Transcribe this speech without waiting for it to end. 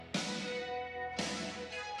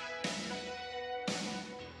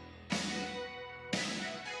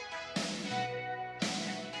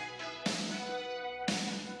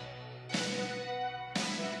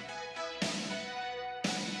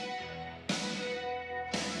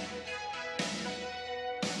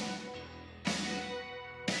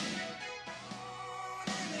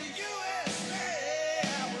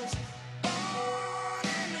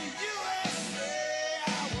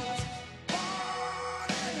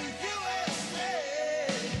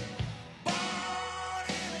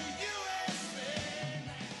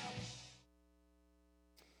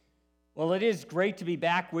Well, it is great to be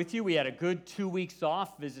back with you. We had a good 2 weeks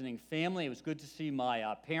off visiting family. It was good to see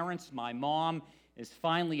my parents. My mom is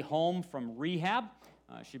finally home from rehab.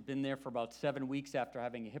 She'd been there for about 7 weeks after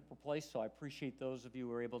having a hip replaced, so I appreciate those of you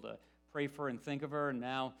who were able to pray for her and think of her. And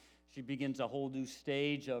now she begins a whole new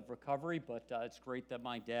stage of recovery, but it's great that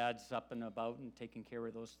my dad's up and about and taking care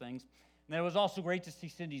of those things. And then it was also great to see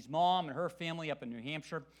Cindy's mom and her family up in New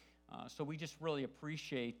Hampshire. So we just really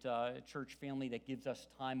appreciate a church family that gives us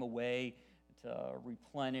time away to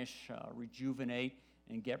replenish, rejuvenate,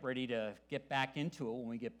 and get ready to get back into it when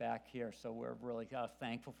we get back here. So we're really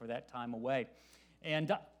thankful for that time away.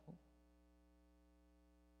 And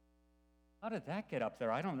how did that get up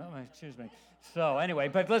there? I don't know. Excuse me. So anyway,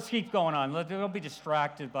 but let's keep going on. Don't be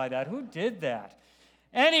distracted by that. Who did that?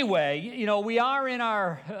 Anyway, you know, we are in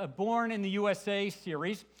our Born in the USA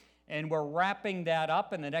series. And we're wrapping that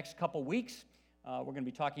up in the next couple weeks. We're going to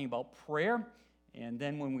be talking about prayer. And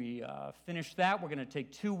then when we finish that, we're going to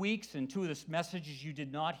take 2 weeks. And two of the messages you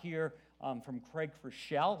did not hear from Craig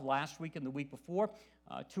Frischel last week and the week before.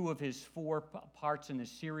 Two of his 4 parts in this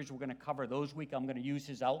series we're going to cover those week. I'm going to use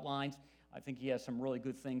his outlines. I think he has some really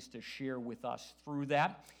good things to share with us through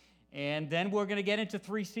that. And then we're going to get into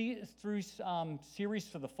 3 series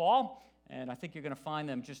for the fall. And I think you're going to find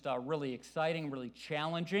them just really exciting, really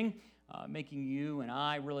challenging, making you and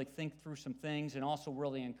I really think through some things, and also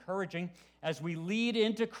really encouraging as we lead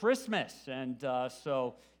into Christmas. And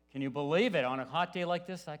so can you believe it? On a hot day like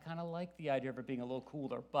this, I kind of like the idea of it being a little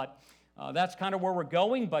cooler. But that's kind of where we're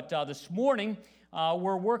going. But this morning,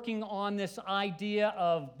 we're working on this idea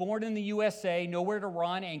of Born in the USA, nowhere to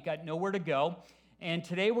run, ain't got nowhere to go. And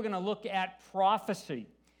today we're going to look at prophecy.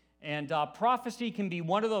 And prophecy can be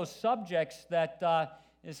one of those subjects that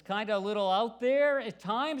is kind of a little out there at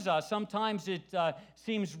times. Sometimes it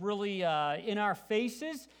seems really in our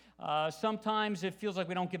faces. Sometimes it feels like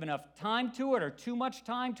we don't give enough time to it or too much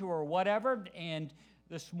time to it or whatever. And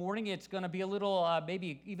this morning it's going to be a little,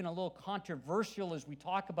 maybe even a little controversial as we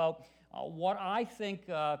talk about what I think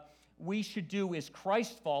we should do as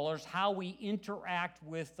Christ followers, how we interact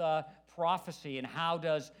with prophecy, and how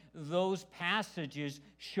does those passages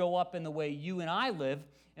show up in the way you and I live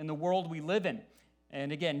in the world we live in.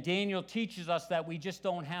 And again, Daniel teaches us that we just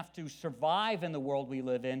don't have to survive in the world we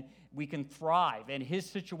live in, we can thrive. And his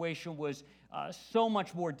situation was so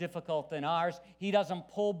much more difficult than ours. He doesn't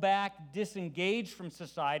pull back, disengage from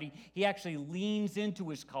society. He actually leans into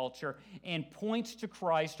his culture and points to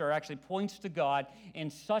Christ, or actually points to God, in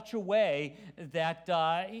such a way that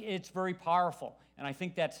it's very powerful. And I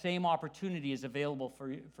think that same opportunity is available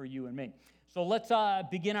for you and me. So let's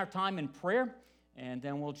begin our time in prayer, and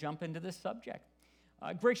then we'll jump into this subject.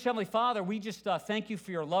 Gracious Heavenly Father, we just thank you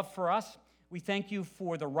for your love for us. We thank you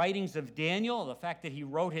for the writings of Daniel, the fact that he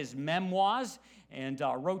wrote his memoirs and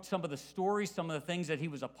wrote some of the stories, some of the things that he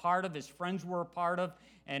was a part of, his friends were a part of,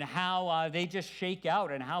 and how they just shake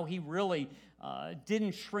out, and how he really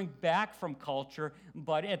didn't shrink back from culture,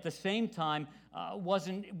 but at the same time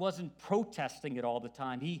wasn't protesting it all the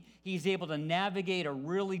time. He's able to navigate a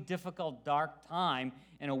really difficult, dark time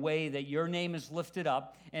in a way that your name is lifted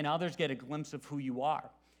up and others get a glimpse of who you are.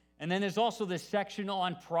 And then there's also this section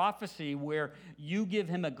on prophecy where you give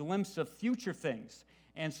him a glimpse of future things.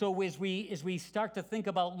 And so as we start to think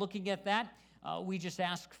about looking at that, we just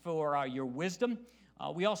ask for your wisdom.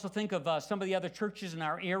 We also think of some of the other churches in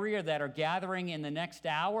our area that are gathering in the next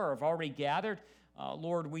hour or have already gathered.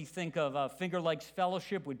 Lord, we think of Finger Lakes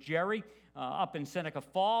Fellowship with Jerry up in Seneca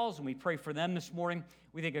Falls, and we pray for them this morning.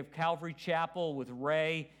 We think of Calvary Chapel with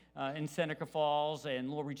Ray in Seneca Falls, and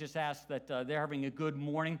Lord, we just ask that they're having a good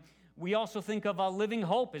morning. We also think of Living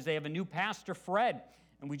Hope as they have a new pastor, Fred,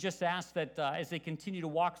 and we just ask that as they continue to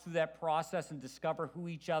walk through that process and discover who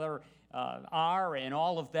each other are and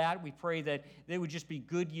all of that, we pray that they would just be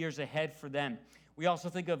good years ahead for them. We also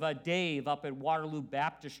think of Dave up at Waterloo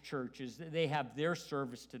Baptist Church as they have their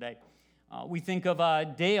service today. We think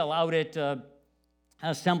of Dale out at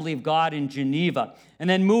Assembly of God in Geneva. And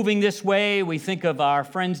then moving this way, we think of our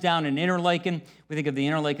friends down in Interlaken. We think of the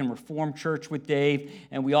Interlaken Reformed Church with Dave.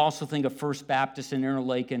 And we also think of First Baptist in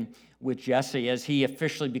Interlaken with Jesse as he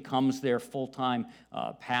officially becomes their full-time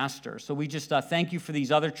pastor. So we just thank you for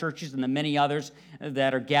these other churches and the many others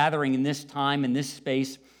that are gathering in this time, in this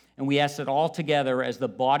space. And we ask that all together as the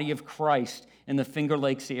body of Christ in the Finger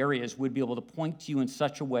Lakes areas would be able to point to you in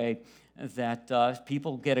such a way that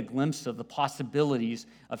people get a glimpse of the possibilities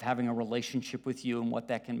of having a relationship with you and what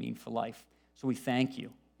that can mean for life. So we thank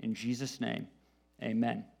you. In Jesus' name,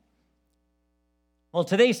 amen. Well,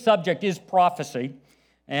 today's subject is prophecy.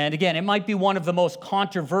 And again, it might be one of the most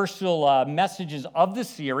controversial messages of the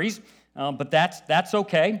series, but that's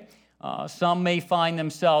okay. Some may find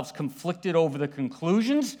themselves conflicted over the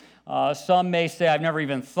conclusions. Some may say, I've never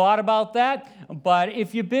even thought about that. But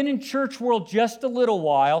if you've been in church world just a little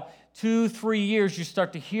while, 2-3 years, you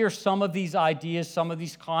start to hear some of these ideas, some of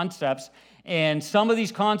these concepts. And some of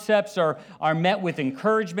these concepts are met with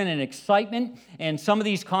encouragement and excitement, and some of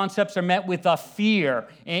these concepts are met with fear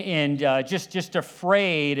and just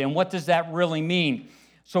afraid, and what does that really mean?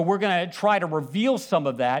 So we're going to try to reveal some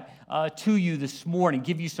of that to you this morning,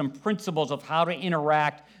 give you some principles of how to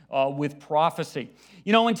interact with prophecy.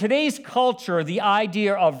 You know, in today's culture, the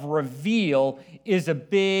idea of reveal is a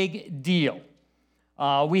big deal.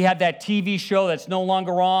 We had that TV show that's no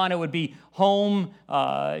longer on. It would be Home,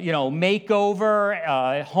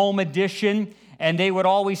 Makeover, Home Edition. And they would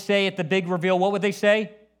always say at the big reveal, what would they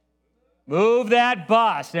say? Move that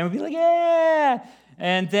bus. And it would be like, yeah.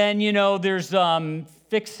 And then, there's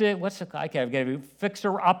Fix It.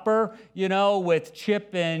 Fixer Upper, with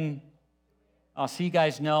Chip and... so you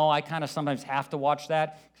guys know, I kind of sometimes have to watch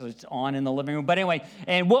that because it's on in the living room. But anyway,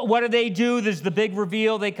 and what do they do? There's the big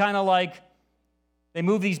reveal. They kind of they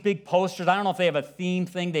move these big posters. I don't know if they have a theme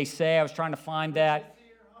thing they say. I was trying to find that.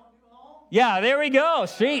 Yeah, there we go.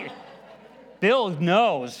 See, Bill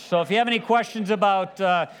knows. So if you have any questions about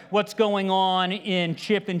what's going on in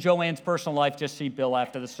Chip and Joanne's personal life, just see Bill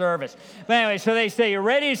after the service. But anyway, so they say, you're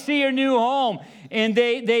ready to see your new home. And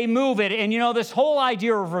they move it. And, this whole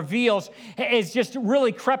idea of reveals is just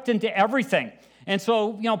really crept into everything. And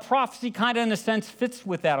so, prophecy kind of in a sense fits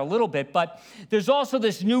with that a little bit. But there's also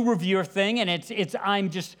this new reviewer thing, and I'm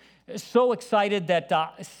just so excited that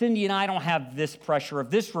Cindy and I don't have this pressure of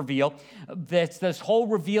this reveal. That's this whole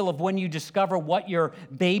reveal of when you discover what your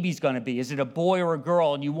baby's going to be. Is it a boy or a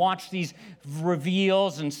girl? And you watch these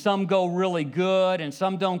reveals, and some go really good, and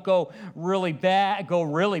some don't go really bad.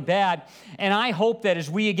 And I hope that as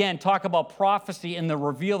we again talk about prophecy and the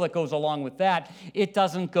reveal that goes along with that, it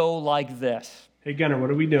doesn't go like this. Hey Gunnar, what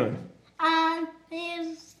are we doing?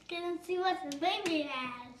 He's gonna see what the baby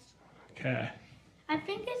has. Okay. I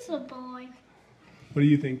think it's a boy. What do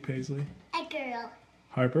you think, Paisley? A girl.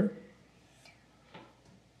 Harper?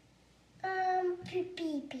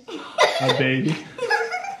 Baby. A baby?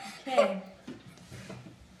 Okay.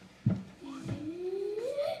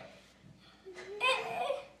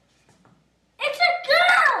 It's a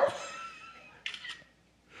girl!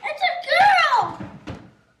 It's a girl!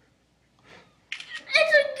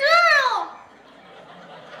 It's a girl!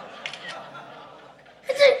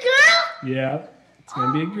 It's a girl? Yeah, it's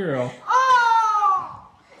gonna be a girl. Oh!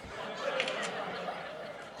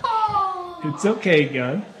 Oh! It's okay,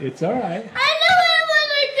 Gun. It's all right. I knew it was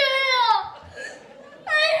a girl! I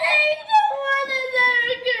don't want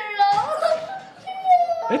another girl!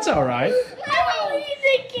 It's all right. I don't eat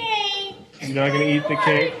the cake! You're not gonna eat the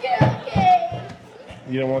cake? Cake.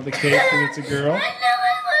 You don't want the cake because it's a girl? I knew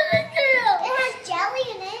it was a girl! It has jelly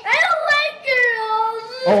in it. I don't like girls!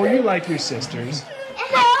 Oh, you like your sisters.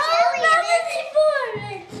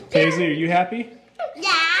 Paisley, are you happy?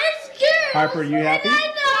 Yeah, it's girls. Harper, are you happy? I'm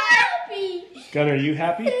not happy. Gunnar, are you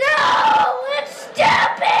happy? No, it's stupid.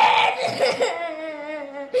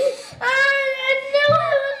 I knew it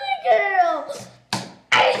was a girl.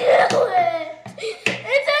 I knew it.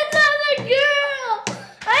 It's another girl.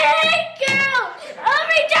 I hate girls.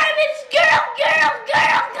 Every time it's girl.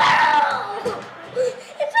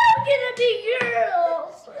 It's all gonna be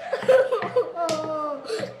girls.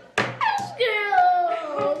 It's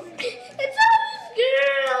girls. It's always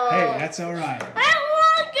girls. Hey, that's all right. I don't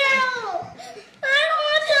want girls. I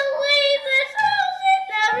want to leave this house and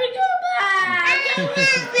never go back. I want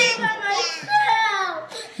to be by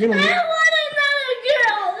myself. I You're don't gonna want another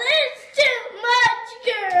girl. There's too much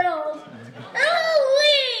girls. I want to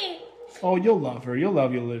leave. Oh, you'll love her. You'll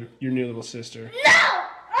love your new little sister. No,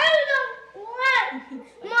 I don't want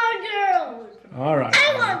more girls. All right.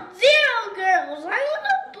 I want 0 girls. I want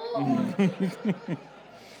a boy.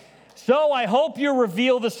 So I hope your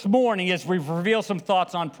reveal this morning, as we reveal some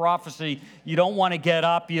thoughts on prophecy, you don't want to get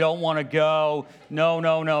up, you don't want to go. No,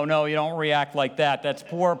 you don't react like that. That's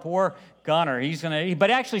poor Gunnar. But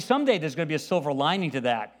actually someday there's going to be a silver lining to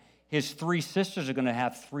that. His 3 sisters are going to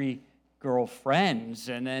have 3 girlfriends,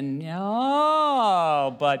 and then,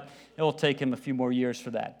 but it will take him a few more years for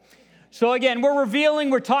that. So again,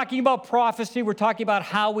 we're talking about prophecy, we're talking about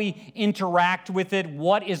how we interact with it,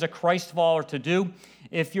 what is a Christ follower to do.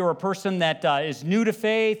 If you're a person that is new to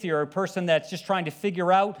faith, you're a person that's just trying to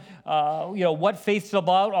figure out, what faith's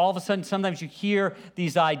about, all of a sudden sometimes you hear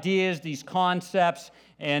these ideas, these concepts,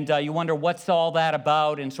 And you wonder, what's all that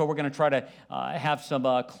about? And so we're going to try to have some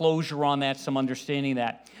closure on that, some understanding of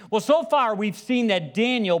that. Well, so far we've seen that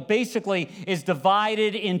Daniel basically is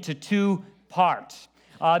divided into two parts.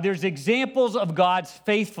 There's examples of God's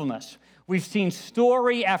faithfulness. We've seen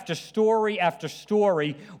story after story after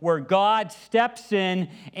story where God steps in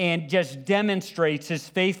and just demonstrates his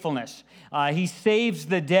faithfulness. He saves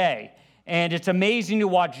the day. And it's amazing to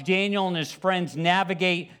watch Daniel and his friends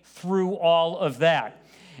navigate through all of that.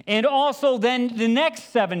 And also then the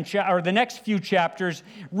next few chapters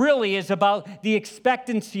really is about the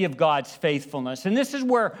expectancy of God's faithfulness. And this is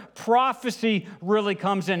where prophecy really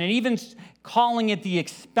comes in. And even calling it the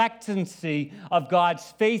expectancy of God's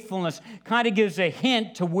faithfulness kind of gives a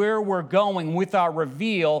hint to where we're going with our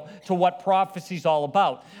reveal to what prophecy is all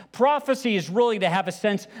about. Prophecy is really to have a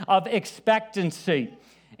sense of expectancy.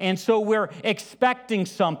 And so we're expecting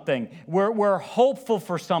something. We're hopeful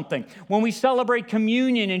for something. When we celebrate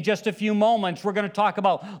communion in just a few moments, we're going to talk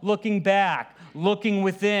about looking back, looking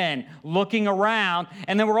within, looking around,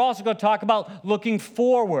 and then we're also going to talk about looking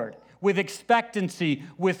forward with expectancy,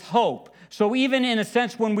 with hope. So even in a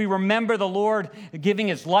sense, when we remember the Lord giving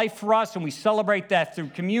his life for us and we celebrate that through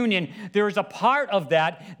communion, there is a part of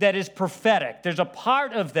that that is prophetic. There's a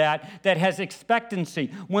part of that that has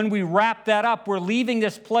expectancy. When we wrap that up, we're leaving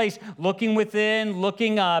this place looking within,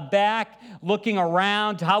 looking back, looking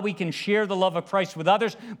around, how we can share the love of Christ with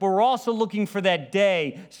others, but we're also looking for that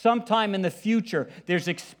day, sometime in the future. There's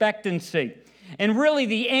expectancy. And really,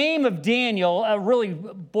 the aim of Daniel really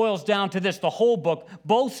boils down to this, the whole book,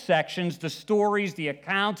 both sections, the stories, the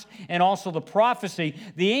accounts, and also the prophecy.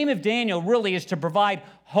 The aim of Daniel really is to provide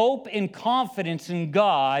hope and confidence in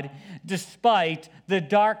God despite the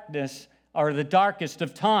darkness or the darkest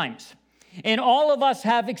of times. And all of us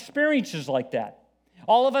have experiences like that.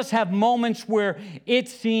 All of us have moments where it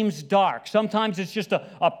seems dark. Sometimes it's just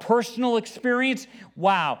a personal experience.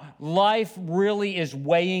 Wow, life really is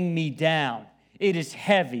weighing me down. It is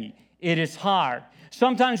heavy. It is hard.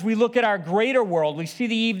 Sometimes we look at our greater world, we see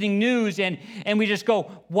the evening news, and we just go,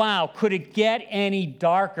 wow, could it get any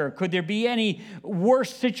darker? Could there be any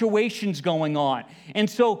worse situations going on? And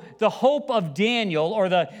so the hope of Daniel, or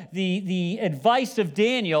the advice of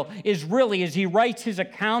Daniel, is really, as he writes his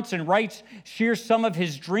accounts and shares some of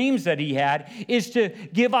his dreams that he had, is to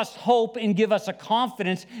give us hope and give us a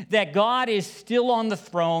confidence that God is still on the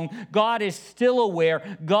throne, God is still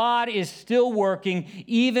aware, God is still working,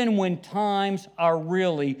 even when times are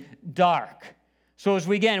really dark. So as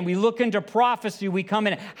we look into prophecy, we come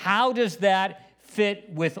in, how does that fit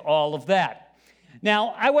with all of that?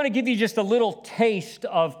 Now, I want to give you just a little taste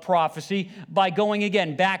of prophecy by going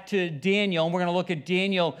again back to Daniel, and we're going to look at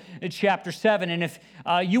Daniel chapter 7. And if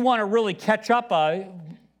you want to really catch up,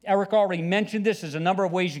 Eric already mentioned this. There's a number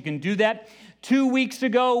of ways you can do that. 2 weeks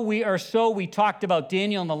ago, we talked about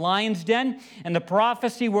Daniel in the lion's den, and the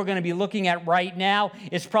prophecy we're going to be looking at right now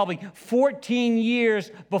is probably 14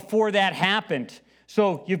 years before that happened.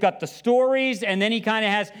 So you've got the stories, and then he kind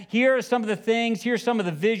of has, here are some of the things, here's some of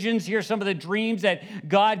the visions, here's some of the dreams that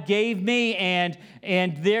God gave me, and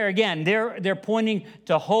there again, they're pointing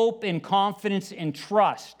to hope and confidence and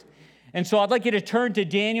trust. And so I'd like you to turn to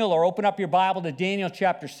Daniel or open up your Bible to Daniel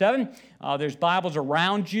chapter 7. There's Bibles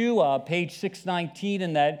around you, page 619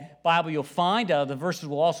 in that Bible you'll find. The verses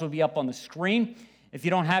will also be up on the screen. If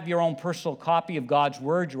you don't have your own personal copy of God's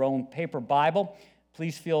Word, your own paper Bible,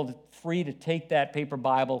 please feel free to take that paper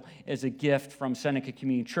Bible as a gift from Seneca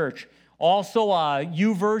Community Church. Also,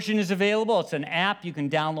 YouVersion is available. It's an app you can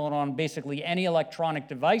download on basically any electronic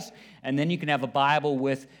device, and then you can have a Bible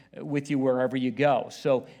with you wherever you go.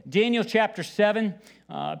 So Daniel chapter 7,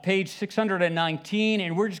 page 619,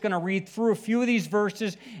 and we're just going to read through a few of these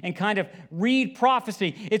verses and kind of read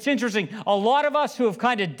prophecy. It's interesting. A lot of us who have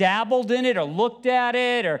kind of dabbled in it or looked at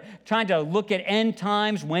it or trying to look at end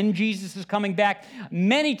times, when Jesus is coming back,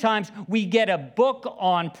 many times we get a book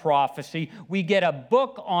on prophecy. We get a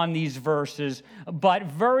book on these verses, but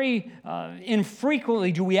very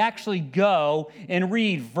infrequently do we actually go and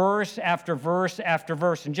read verse after verse after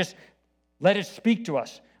verse and just let it speak to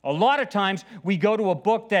us. A lot of times we go to a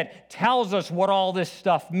book that tells us what all this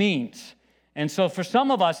stuff means. And so for some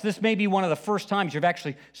of us, this may be one of the first times you've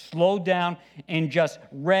actually slowed down and just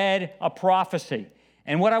read a prophecy.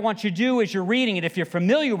 And what I want you to do as you're reading it, if you're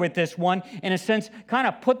familiar with this one, in a sense, kind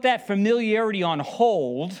of put that familiarity on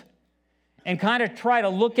hold and kind of try to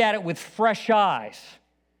look at it with fresh eyes.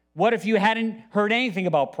 What if you hadn't heard anything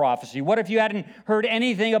about prophecy? What if you hadn't heard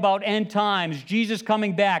anything about end times, Jesus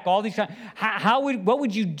coming back, all these things? What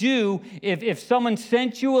would you do if someone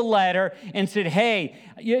sent you a letter and said, hey,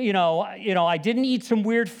 you know, I didn't eat some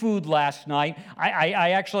weird food last night.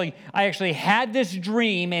 I actually had this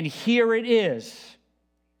dream, and here it is.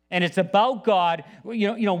 And it's about God.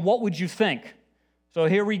 You know, what would you think? So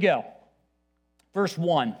here we go. Verse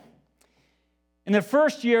 1. In the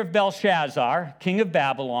first year of Belshazzar, king of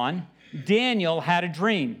Babylon, Daniel had a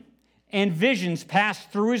dream, and visions passed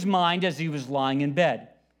through his mind as he was lying in bed.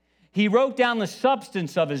 He wrote down the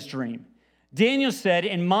substance of his dream. Daniel said,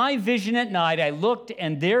 in my vision at night, I looked,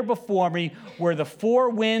 and there before me were the four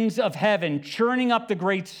winds of heaven churning up the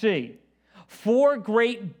great sea. Four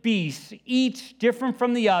great beasts, each different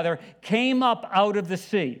from the other, came up out of the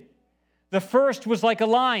sea. The first was like a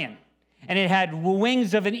lion, and it had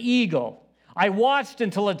wings of an eagle. I watched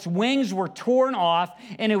until its wings were torn off,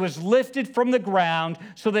 and it was lifted from the ground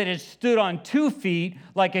so that it stood on 2 feet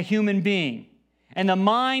like a human being. And the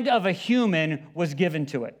mind of a human was given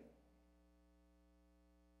to it.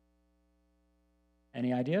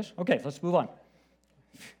 Any ideas? Okay, let's move on.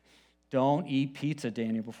 Don't eat pizza,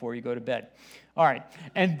 Daniel, before you go to bed. All right.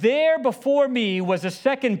 And there before me was a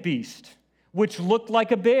second beast, which looked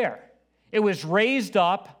like a bear. It was raised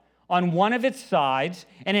up on one of its sides,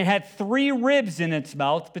 and it had 3 ribs in its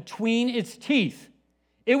mouth between its teeth.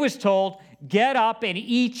 It was told, get up and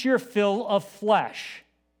eat your fill of flesh.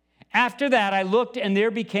 After that, I looked, and there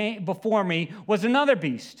before me was another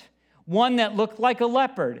beast, one that looked like a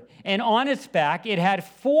leopard, and on its back it had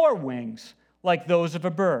 4 wings, like those of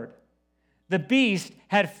a bird. The beast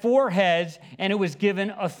had 4 heads, and it was given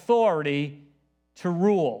authority to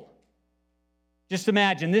rule. Just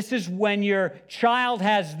imagine, this is when your child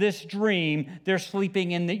has this dream, they're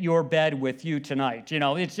sleeping in your bed with you tonight. You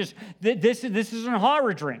know, it's just, this is a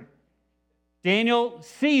horror dream. Daniel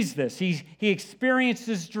sees this. He experienced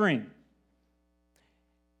this dream.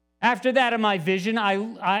 After that, in my vision,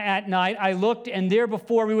 at night, I looked, and there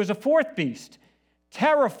before me was a 4th beast,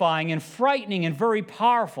 terrifying and frightening and very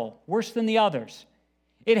powerful, worse than the others.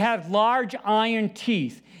 It had large iron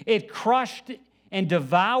teeth. It crushed and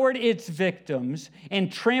devoured its victims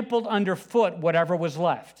and trampled underfoot whatever was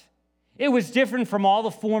left. It was different from all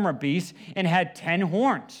the former beasts and had 10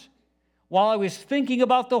 horns. While I was thinking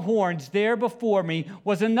about the horns, there before me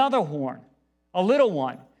was another horn, a little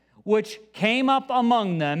one, which came up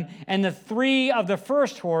among them, and the 3 of the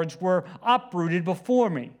first horns were uprooted before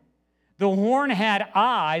me. The horn had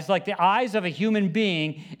eyes like the eyes of a human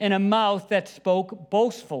being and a mouth that spoke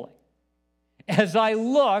boastfully. As I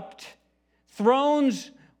looked,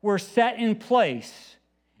 thrones were set in place,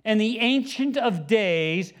 and the Ancient of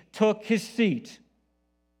Days took his seat.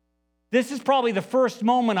 This is probably the first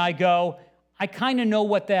moment I go, I kind of know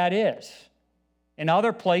what that is. In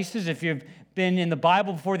other places, if you've been in the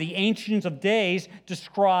Bible before, the Ancient of Days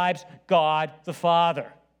describes God the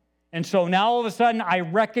Father. And so now all of a sudden I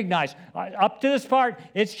recognize, up to this part,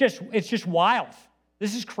 it's just wild.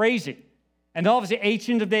 This is crazy. And all of a sudden,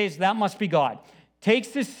 Ancient of Days, that must be God. Takes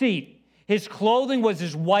the seat. His clothing was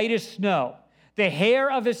as white as snow. The hair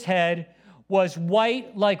of his head was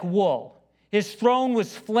white like wool. His throne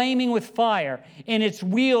was flaming with fire, and its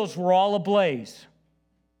wheels were all ablaze.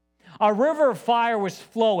 A river of fire was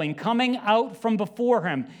flowing, coming out from before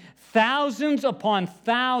him. Thousands upon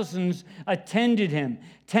thousands attended him.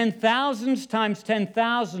 10,000s times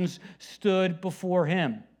 10,000s stood before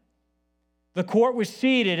him. The court was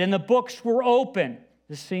seated, and the books were open.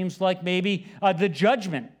 This seems like maybe the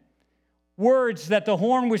judgment. Words that the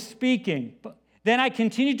horn was speaking. Then I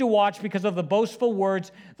continued to watch because of the boastful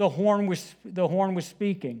words the horn was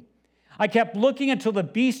speaking. I kept looking until the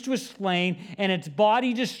beast was slain and its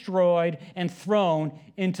body destroyed and thrown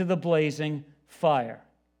into the blazing fire.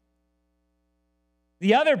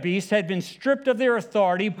 The other beasts had been stripped of their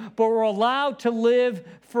authority, but were allowed to live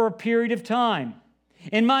for a period of time.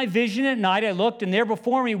 In my vision at night, I looked, and there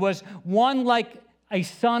before me was one like a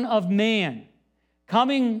son of man,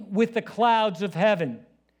 coming with the clouds of heaven.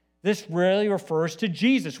 This really refers to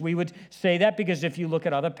Jesus. We would say that because if you look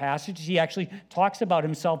at other passages, he actually talks about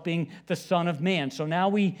himself being the Son of Man. So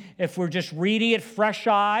now if we're just reading it fresh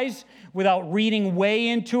eyes, without reading way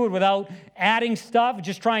into it, without adding stuff,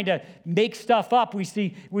 just trying to make stuff up, we've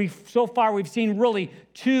seen really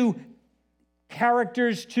 2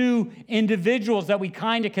 characters, 2 individuals that we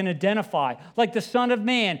kind of can identify, like the Son of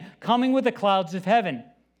Man coming with the clouds of heaven.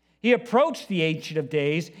 He approached the Ancient of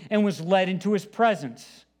Days and was led into his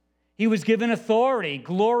presence. He was given authority,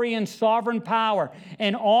 glory, and sovereign power,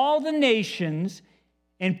 and all the nations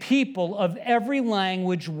and people of every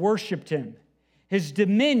language worshiped him. His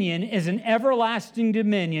dominion is an everlasting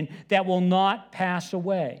dominion that will not pass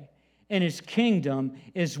away, and his kingdom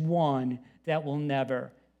is one that will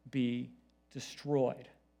never be destroyed.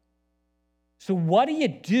 So what do you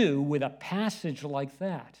do with a passage like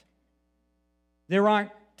that? There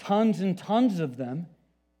aren't tons and tons of them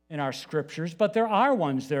in our scriptures, but there are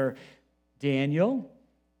ones. There are Daniel,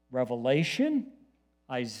 Revelation,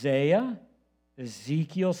 Isaiah,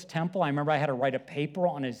 Ezekiel's temple. I remember I had to write a paper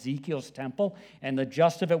on Ezekiel's temple, and the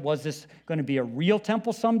gist of it was this going to be a real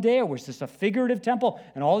temple someday, or was this a figurative temple,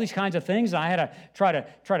 and all these kinds of things. And I had to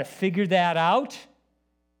try to figure that out.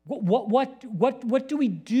 What do we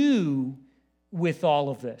do with all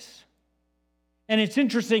of this? And it's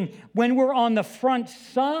interesting, when we're on the front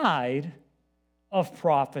side of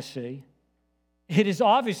prophecy, it is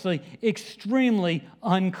obviously extremely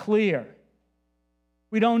unclear.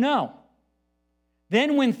 We don't know.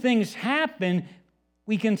 Then when things happen,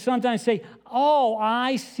 we can sometimes say, oh,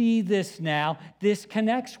 I see this now. This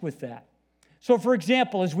connects with that. So, for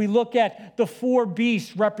example, as we look at the four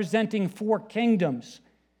beasts representing four kingdoms,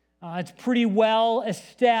 it's pretty well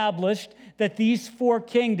established that these four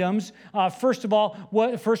kingdoms, first of all,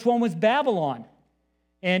 the first one was Babylon.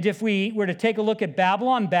 And if we were to take a look at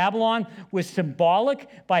Babylon, Babylon was symbolic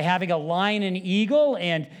by having a lion and eagle,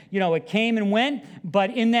 and, it came and went.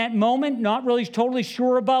 But in that moment, not really totally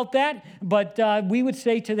sure about that, but we would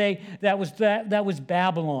say today that was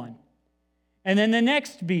Babylon. And then the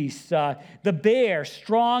next beast, the bear,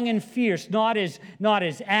 strong and fierce, not as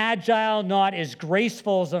agile, not as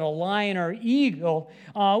graceful as a lion or eagle,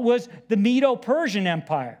 was the Medo-Persian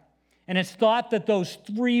Empire. And it's thought that those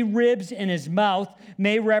three ribs in his mouth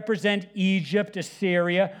may represent Egypt,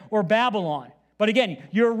 Assyria, or Babylon. But again,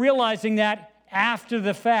 you're realizing that after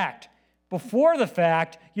the fact. Before the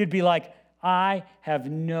fact, you'd be like, I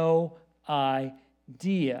have no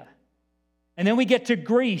idea. And then we get to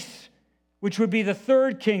Greece, which would be the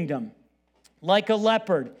third kingdom. Like a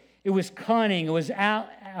leopard, it was cunning, it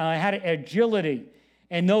had agility.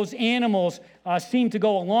 And those animals seem to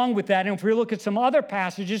go along with that. And if we look at some other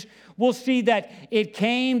passages, we'll see that it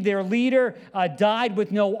came, their leader died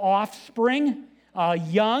with no offspring,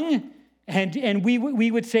 young. And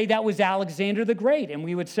we would say that was Alexander the Great. And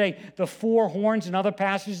we would say the four horns and other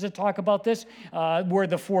passages that talk about this were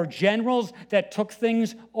the four generals that took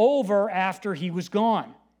things over after he was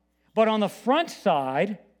gone. But on the front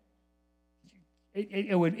side,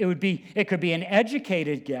 it could be an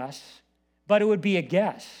educated guess, but it would be a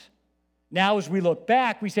guess. Now, as we look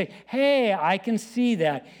back, we say, hey, I can see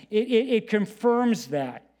that. It confirms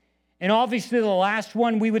that. And obviously, the last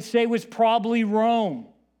one we would say was probably Rome.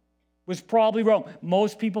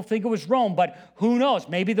 Most people think it was Rome, but who knows?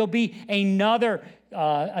 Maybe there'll be another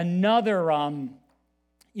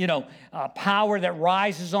power that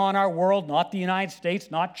rises on our world, not the United States,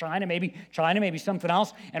 not China, maybe something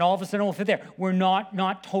else, and all of a sudden we'll fit there. We're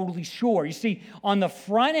not totally sure. You see, on the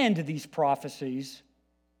front end of these prophecies,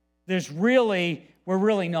 we're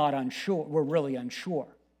really unsure.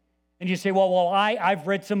 And you say, well, I've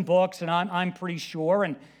read some books and I'm pretty sure,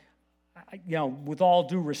 and with all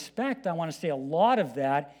due respect, I want to say a lot of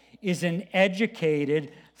that is an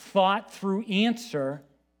educated, thought-through answer.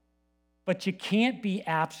 But you can't be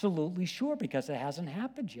absolutely sure because it hasn't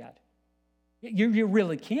happened yet. You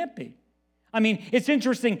really can't be. I mean, it's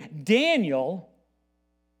interesting. Daniel,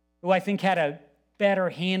 who I think had a better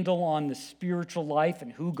handle on the spiritual life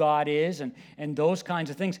and who God is and those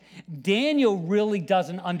kinds of things, Daniel really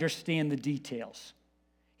doesn't understand the details.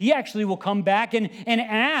 He actually will come back and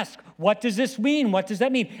ask, what does this mean? What does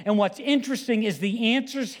that mean? And what's interesting is the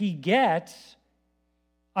answers he gets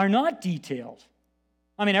are not detailed.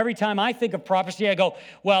 I mean, every time I think of prophecy, I go,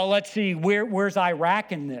 well, let's see, where's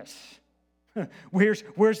Iraq in this?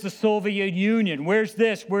 Where's the Soviet Union? Where's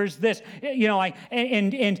this?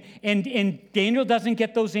 And Daniel doesn't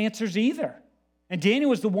get those answers either. And Daniel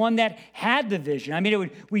was the one that had the vision. I mean, it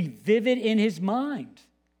would be vivid in his mind.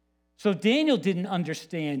 So Daniel didn't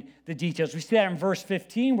understand the details. We see that in verse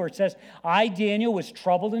 15 where it says, I, Daniel, was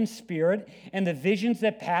troubled in spirit, and the visions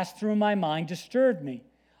that passed through my mind disturbed me.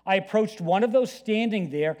 I approached one of those standing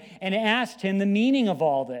there and asked him the meaning of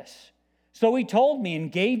all this. So he told me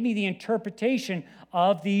and gave me the interpretation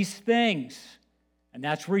of these things. And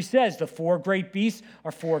that's where he says, the four great beasts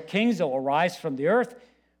are four kings that will arise from the earth,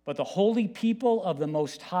 but the holy people of the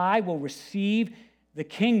Most High will receive the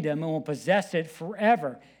kingdom and will possess it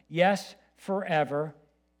forever. Yes, forever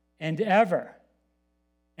and ever.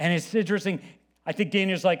 And it's interesting. I think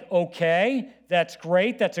Daniel's like, okay, that's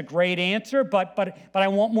great. That's a great answer, but I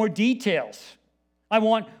want more details. I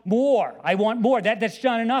want more. I want more. That's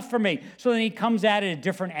not enough for me. So then he comes at it at a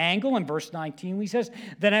different angle. In verse 19, he says,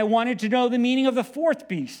 then I wanted to know the meaning of the fourth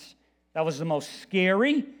beast. That was the most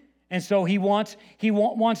scary. And so he wants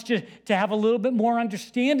to have a little bit more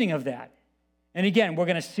understanding of that. And again, we're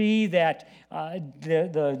going to see that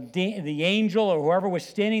the angel or whoever was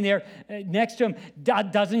standing there next to him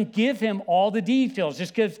doesn't give him all the details,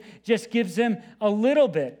 just gives him a little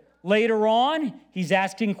bit. Later on, he's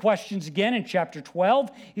asking questions again in chapter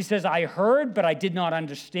 12. He says, I heard, but I did not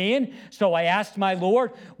understand. So I asked my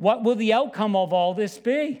Lord, what will the outcome of all this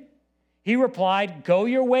be? He replied, go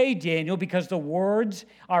your way, Daniel, because the words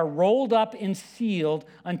are rolled up and sealed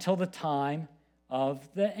until the time of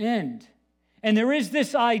the end. And there is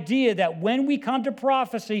this idea that when we come to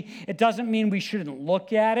prophecy, it doesn't mean we shouldn't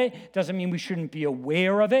look at it. It doesn't mean we shouldn't be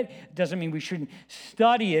aware of it. It doesn't mean we shouldn't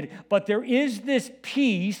study it. But there is this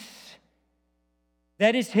piece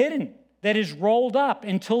that is hidden, that is rolled up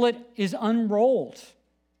until it is unrolled.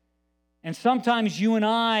 And sometimes you and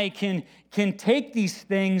I can take these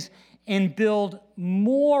things and build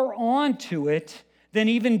more onto it than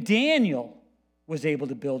even Daniel was able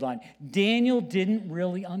to build on. Daniel didn't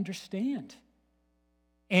really understand.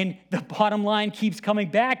 And the bottom line keeps coming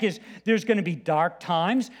back is there's going to be dark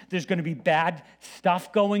times. There's going to be bad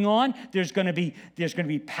stuff going on. There's going to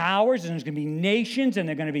be powers, and there's going to be nations, and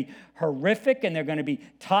they're going to be horrific, and they're going to be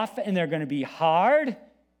tough, and they're going to be hard.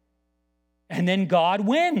 And then God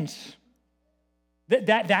wins.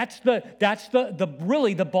 That's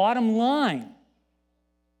really the bottom line.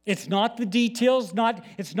 It's not the details.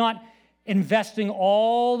 It's not investing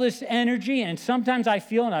all this energy, and sometimes I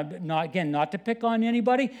feel, and I'm not to pick on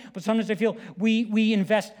anybody, but sometimes I feel we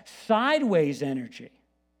invest sideways energy.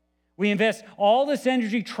 We invest all this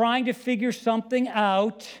energy trying to figure something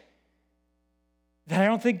out that I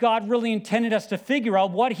don't think God really intended us to figure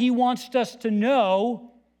out. What he wants us to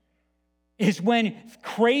know is when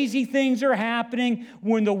crazy things are happening,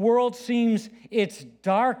 when the world seems its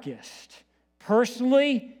darkest.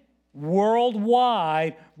 Personally,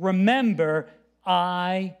 worldwide, remember,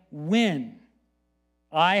 I win.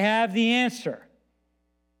 I have the answer.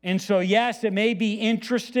 And so, yes, it may be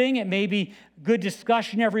interesting. It may be good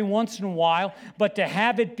discussion every once in a while, but to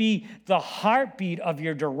have it be the heartbeat of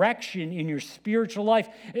your direction in your spiritual life,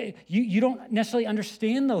 you don't necessarily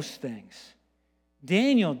understand those things.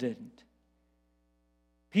 Daniel didn't.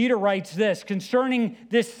 Peter writes this, concerning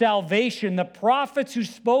this salvation, the prophets who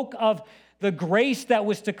spoke of the grace that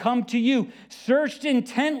was to come to you, searched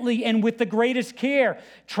intently and with the greatest care,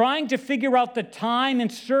 trying to figure out the time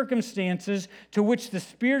and circumstances to which the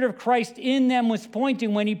Spirit of Christ in them was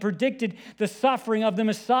pointing when he predicted the suffering of the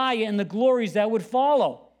Messiah and the glories that would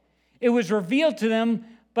follow. It was revealed to them,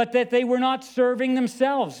 but that they were not serving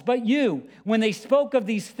themselves, but you, when they spoke of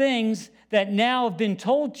these things that now have been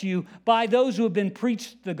told to you by those who have been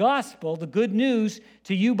preached the gospel, the good news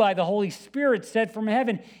to you by the Holy Spirit sent from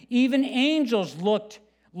heaven. Even angels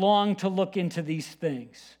longed to look into these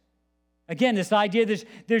things. Again, this idea,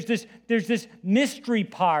 there's this mystery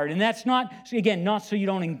part, and that's not so you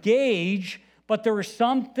don't engage, but there are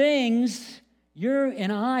some things you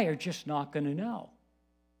and I are just not going to know.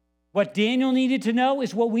 What Daniel needed to know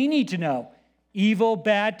is what we need to know. Evil,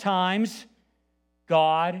 bad times,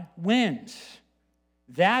 God wins.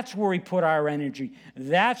 That's where we put our energy.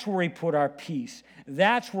 That's where we put our peace.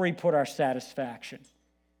 That's where we put our satisfaction.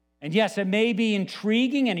 And yes, it may be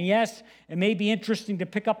intriguing, and yes, it may be interesting to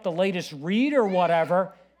pick up the latest read or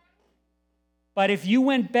whatever, but if you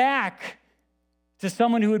went back to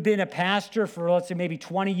someone who had been a pastor for, let's say, maybe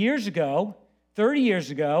 20 years ago, 30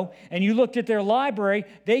 years ago, and you looked at their library,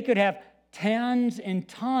 they could have tons and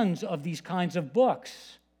tons of these kinds of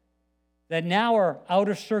books that now are out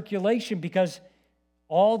of circulation because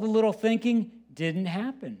all the little thinking didn't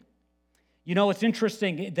happen. You know, it's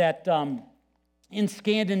interesting that in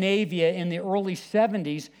Scandinavia in the early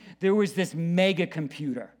 70s, there was this mega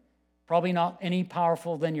computer. Probably not any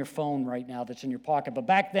powerful than your phone right now that's in your pocket. But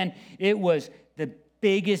back then, it was the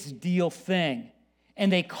biggest deal thing. And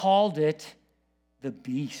they called it the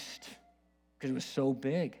Beast because it was so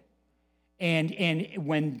big. And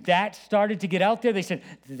when that started to get out there, they said,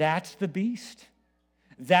 that's the beast.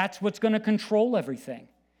 That's what's going to control everything.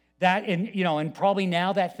 And probably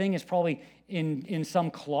now that thing is probably in some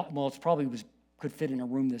could fit in a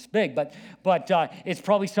room this big, but it's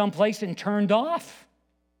probably someplace and turned off.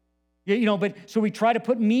 But so we try to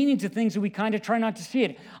put meaning to things and we kind of try not to see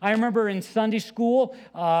it. I remember in Sunday school,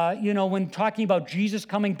 when talking about Jesus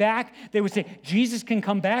coming back, they would say, Jesus can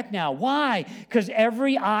come back now. Why? Because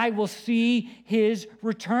every eye will see his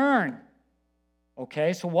return.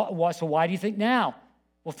 Okay, so why do you think now?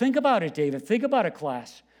 Well, think about it, David. Think about it,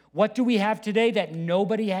 class. What do we have today that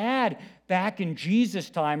nobody had back in Jesus'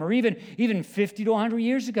 time or even 50 to 100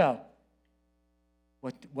 years ago?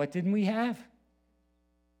 What didn't we have?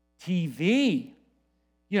 TV.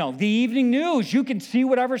 The evening news. You can see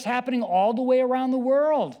whatever's happening all the way around the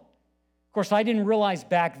world. Of course, I didn't realize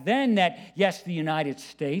back then that, yes, the United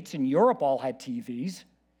States and Europe all had TVs,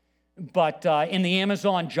 but in the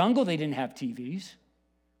Amazon jungle, they didn't have TVs.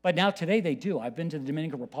 But now today they do. I've been to the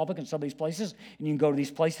Dominican Republic and some of these places, and you can go to these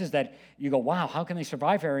places that you go, wow, how can they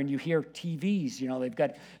survive here? And you hear TVs.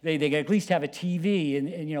 They at least have a TV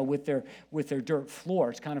and with their dirt floor.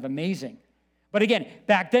 It's kind of amazing. But again,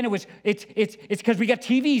 back then it's because we got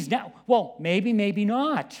TVs now. Well, maybe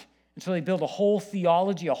not. And so they build a whole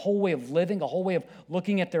theology, a whole way of living, a whole way of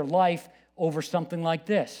looking at their life over something like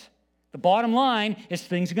this. The bottom line is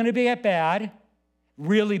things are going to get bad,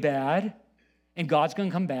 really bad, and God's going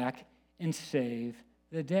to come back and save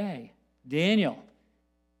the day. Daniel,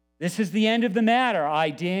 this is the end of the matter. I,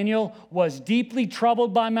 Daniel, was deeply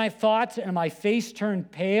troubled by my thoughts, and my face turned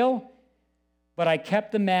pale, but I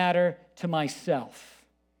kept the matter to myself.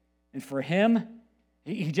 And for him,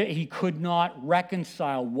 he could not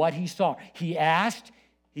reconcile what he saw. He asked,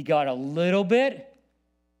 he got a little bit,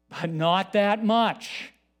 but not that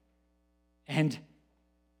much. And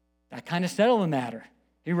that kind of settled the matter.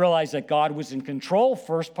 He realized that God was in control.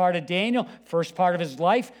 First part of Daniel, first part of his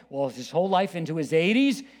life, well, his whole life into his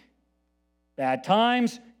 80s. Bad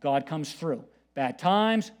times, God comes through. Bad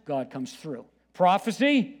times, God comes through.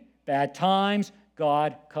 Prophecy, bad times,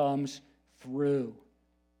 God comes through.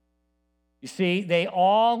 You see, they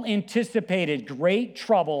all anticipated great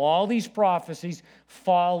trouble, all these prophecies,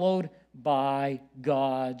 followed by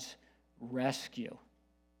God's rescue.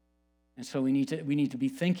 And so we need to be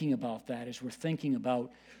thinking about that as we're thinking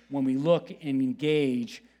about when we look and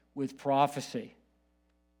engage with prophecy.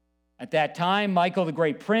 At that time, Michael, the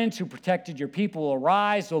great prince who protected your people, will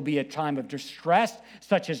arise. There will be a time of distress,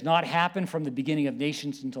 such as not happened from the beginning of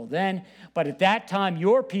nations until then. But at that time,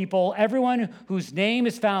 your people, everyone whose name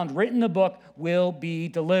is found written in the book, will be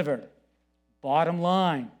delivered. Bottom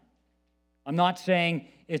line, I'm not saying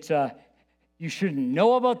you shouldn't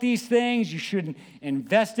know about these things, you shouldn't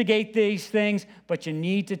investigate these things, but you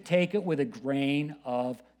need to take it with a grain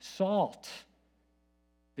of salt.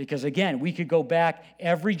 Because again, we could go back,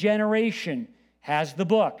 every generation has the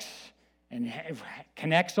books and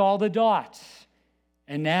connects all the dots.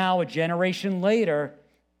 And now, a generation later,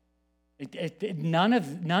 none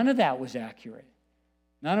of that was accurate.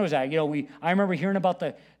 None of it was accurate. I remember hearing about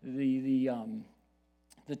the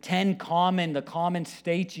 10 common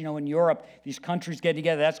states, in Europe, these countries get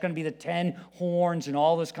together. That's going to be the 10 horns and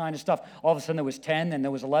all this kind of stuff. All of a sudden there was 10, then there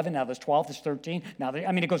was 11, now there's 12, there's 13. Now,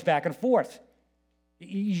 it goes back and forth.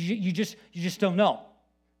 You just don't know.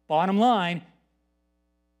 Bottom line,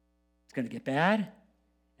 it's going to get bad,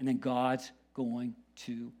 and then God's going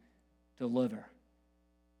to deliver.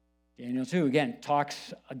 Daniel 2, again,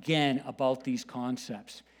 talks again about these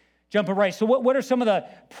concepts. Jumping right. So what are some of the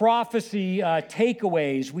prophecy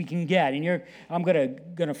takeaways we can get? And I'm going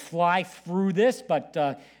to fly through this, but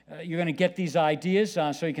you're going to get these ideas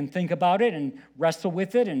so you can think about it and wrestle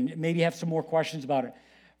with it and maybe have some more questions about it.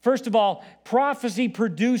 First of all, prophecy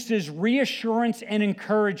produces reassurance and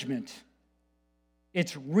encouragement.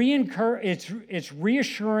 It's reassurance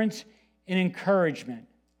and encouragement.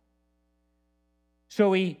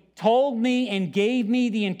 So he told me and gave me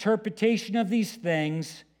the interpretation of these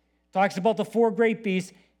things, talks about the 4 great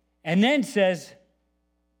beasts, and then says,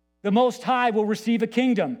 the Most High will receive a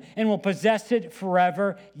kingdom and will possess it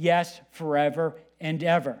forever, yes, forever and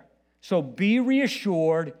ever. So be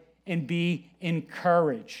reassured and be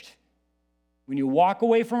encouraged. When you walk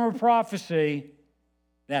away from a prophecy,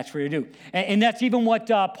 that's what you do. And that's even what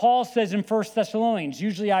Paul says in 1 Thessalonians.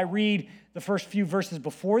 Usually I read the first few verses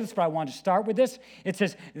before this, but I want to start with this. It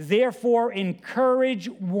says, therefore encourage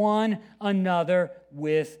one another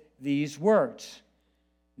with these words.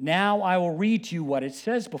 Now I will read to you what it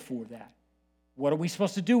says before that. What are we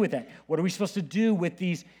supposed to do with that? What are we supposed to do with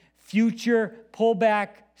these future pullback?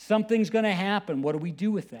 Something's going to happen. What do we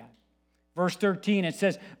do with that? Verse 13, it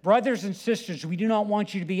says, brothers and sisters, we do not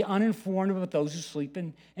want you to be uninformed about those who sleep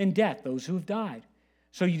in death, those who have died.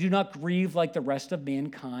 So you do not grieve like the rest of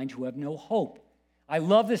mankind who have no hope. I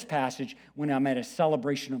love this passage when I'm at a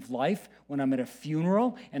celebration of life, when I'm at a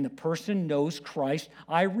funeral, and the person knows Christ.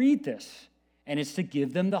 I read this, and it's to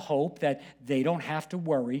give them the hope that they don't have to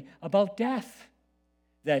worry about death.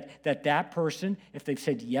 That person, if they've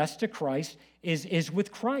said yes to Christ, is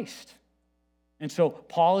with Christ. And so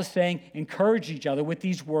Paul is saying, encourage each other with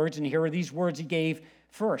these words, and here are these words he gave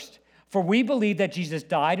first. For we believe that Jesus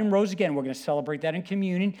died and rose again. We're going to celebrate that in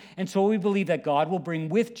communion. And so we believe that God will bring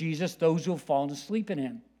with Jesus those who have fallen asleep in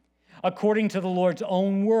him. According to the Lord's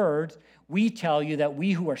own words, we tell you that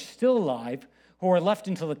we who are still alive, who are left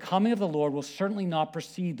until the coming of the Lord, will certainly not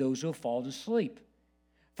precede those who have fallen asleep.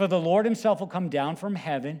 For the Lord himself will come down from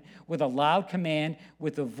heaven with a loud command,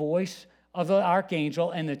 with the voice of the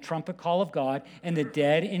archangel and the trumpet call of God, and the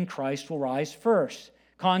dead in Christ will rise first.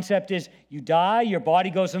 Concept is you die, your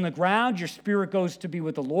body goes on the ground, your spirit goes to be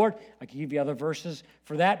with the Lord. I can give you other verses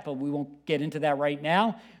for that, but we won't get into that right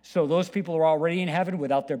now. So those people are already in heaven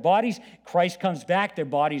without their bodies. Christ comes back, their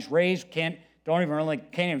bodies raised, can't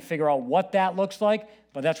even figure out what that looks like,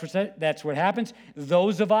 but that's what happens.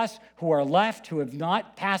 Those of us who are left, who have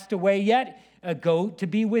not passed away yet, go to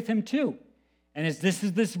be with him too. And this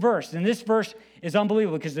is this verse. And this verse is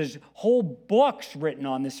unbelievable because there's whole books written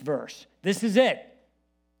on this verse. This is it.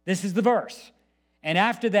 This is the verse. And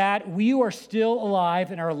after that, we who are still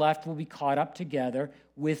alive and are left will be caught up together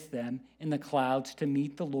with them in the clouds to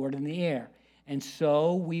meet the Lord in the air. And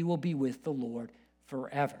so we will be with the Lord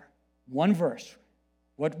forever. One verse.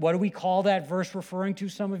 What do we call that verse referring to?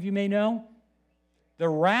 Some of you may know. The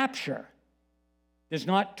rapture. There's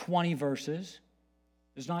not 20 verses.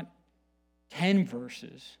 There's not 10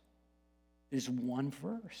 verses. There's one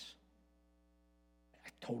verse. I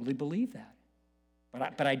totally believe that.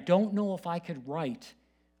 But I don't know if I could write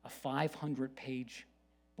a 500-page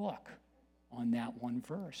book on that one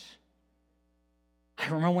verse. I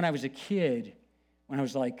remember when I was a kid, when I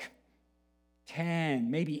was like 10,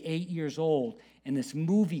 maybe 8 years old, and this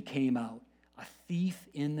movie came out, A Thief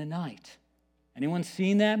in the Night. Anyone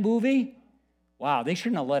seen that movie? Wow, they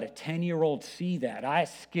shouldn't have let a 10-year-old see that. It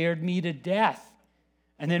scared me to death.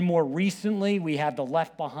 And then more recently, we had the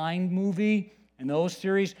Left Behind movie and those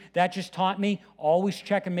series. That just taught me, always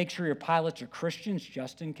check and make sure your pilots are Christians,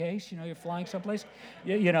 just in case, you're flying someplace,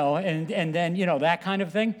 and then, that kind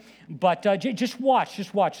of thing. But just watch these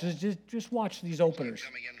openers.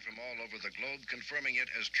 Coming in from all over the globe, confirming it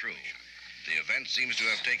as true. The event seems to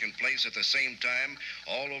have taken place at the same time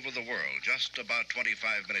all over the world, just about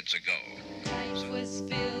 25 minutes ago. Life was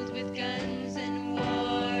filled with guns and war,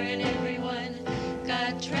 and everyone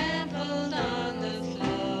got trampled on the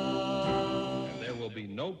floor. There will be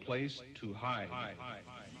no place to hide.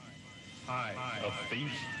 A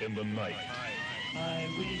thief in the night. I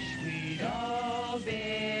wish we'd all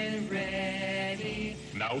been ready.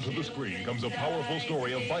 Now to the screen comes a powerful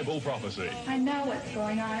story of Bible prophecy. I know what's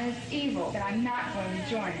going on is evil, but I'm not going to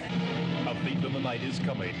join it. A Thief in the Night is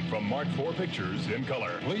coming from Mark IV Pictures in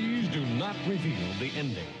color. Please do not reveal the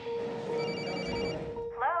ending.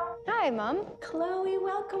 Hello? Hi, Mom. Chloe,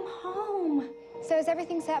 welcome home. So is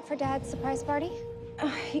everything set for Dad's surprise party?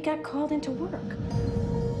 He got called into work.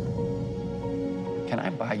 Can I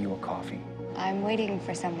buy you a coffee? I'm waiting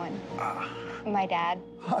for someone. My dad.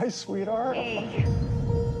 Hi, sweetheart. Hey.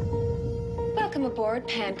 Welcome aboard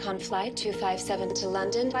PanCon Flight 257 to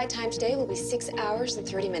London. Flight time today will be 6 hours and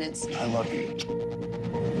 30 minutes. I love you.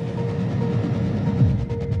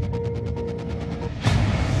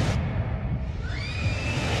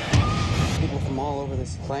 People from all over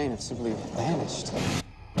this plane have simply vanished.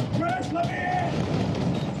 Chris, let me in!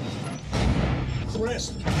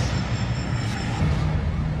 Chris!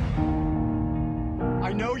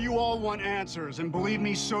 I know you all want answers, and believe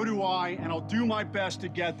me, so do I, and I'll do my best to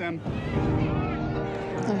get them.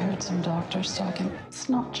 I heard some doctors talking. It's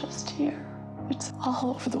not just here. It's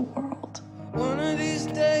all over the world. One of these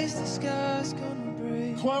days, the sky's gonna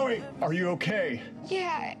break. Chloe, are you okay?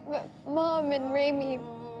 Yeah, but Mom and Raimi,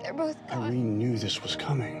 they're both gone. Irene knew this was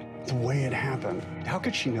coming, the way it happened. How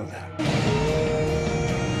could she know that?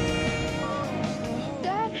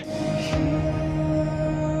 Dad?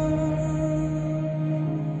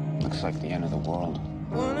 Looks like the end of the world.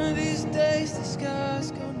 One of these days, the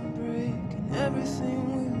sky's gonna break, and everything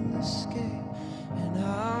will escape, and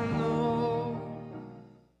I'll know.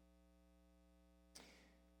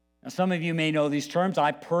 Now, some of you may know these terms.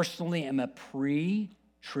 I personally am a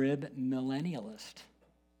pre-trib millennialist.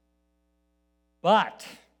 But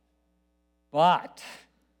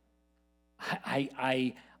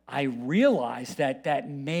I realize that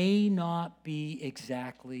may not be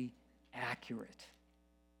exactly accurate.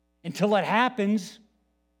 Until it happens,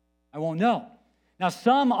 I won't know. Now,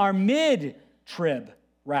 some are mid-trib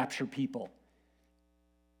rapture people.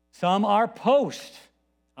 Some are post.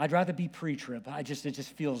 I'd rather be pre-trib. It just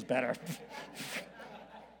feels better.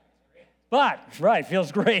 But, right,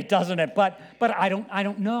 feels great, doesn't it? But I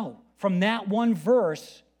don't know. From that one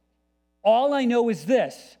verse, all I know is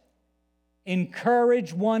this: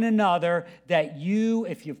 encourage one another that you,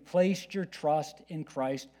 if you've placed your trust in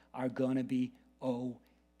Christ, are going to be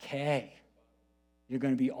okay. You're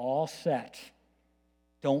going to be all set.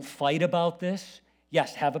 Don't fight about this.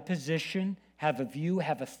 Yes, have a position, have a view,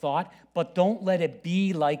 have a thought, but don't let it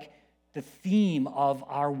be like the theme of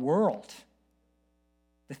our world.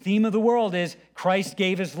 The theme of the world is Christ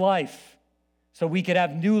gave his life so we could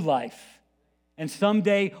have new life. And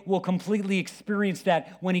someday we'll completely experience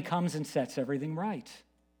that when he comes and sets everything right.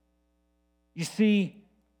 You see,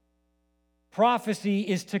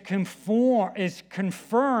 prophecy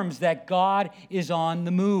confirms that God is on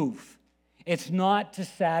the move. It's not to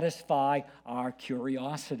satisfy our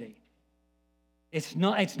curiosity. It's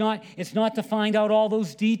not to find out all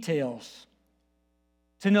those details.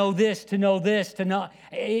 To know this, to know this, to know.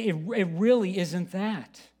 It really isn't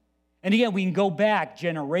that. And again, we can go back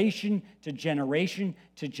generation to generation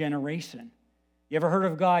to generation. You ever heard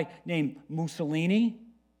of a guy named Mussolini?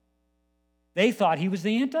 They thought he was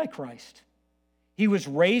the Antichrist. He was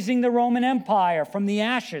raising the Roman Empire from the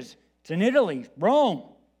ashes. It's in Italy, Rome.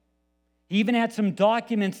 He even had some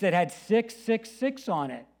documents that had 666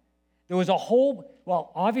 on it. There was a whole,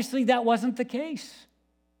 well, obviously that wasn't the case.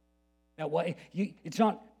 It's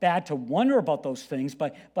not bad to wonder about those things,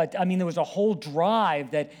 but I mean, there was a whole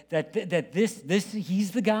drive that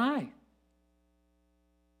he's the guy.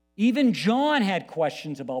 Even John had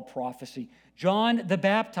questions about prophecy. John the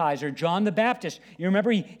Baptizer, John the Baptist. You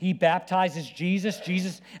remember he baptizes Jesus.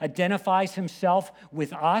 Jesus identifies himself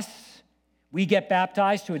with us. We get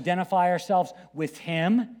baptized to identify ourselves with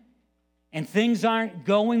him. And things aren't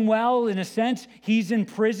going well in a sense. He's in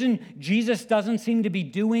prison. Jesus doesn't seem to be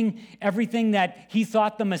doing everything that he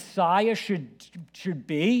thought the Messiah should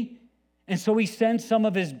be. And so he sends some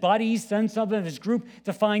of his buddies, sends some of his group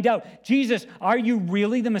to find out, Jesus, are you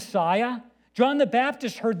really the Messiah? John the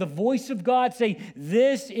Baptist heard the voice of God say,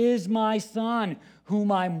 this is my son, whom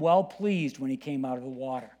I'm well pleased, when he came out of the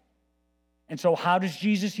water. And so how does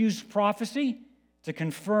Jesus use prophecy? To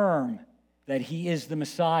confirm that he is the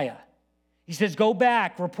Messiah. He says, go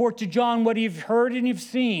back, report to John what you've heard and you've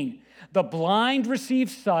seen. The blind receive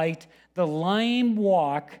sight, the lame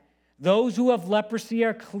walk, those who have leprosy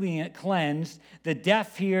are cleansed, the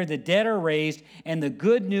deaf hear, the dead are raised, and the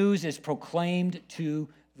good news is proclaimed to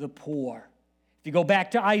the poor. If you go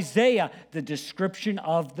back to Isaiah, the description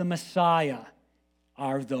of the Messiah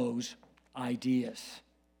are those ideas.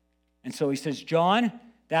 And so he says, John,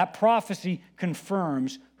 that prophecy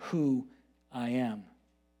confirms who I am.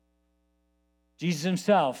 Jesus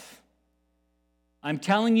himself, I'm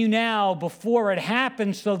telling you now before it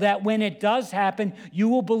happens so that when it does happen, you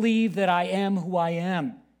will believe that I am who I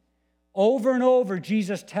am. Over and over,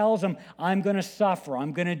 Jesus tells them, I'm going to suffer,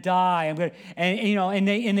 I'm going to die,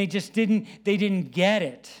 and they just didn't get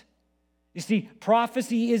it. You see,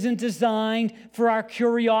 prophecy isn't designed for our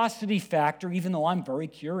curiosity factor, even though I'm very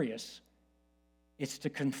curious. It's to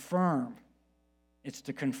confirm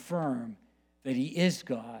that he is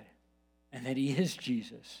God and that he is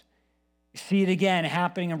Jesus. You see it again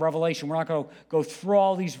happening in Revelation. We're not going to go through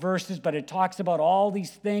all these verses, but it talks about all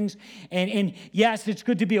these things. And yes, it's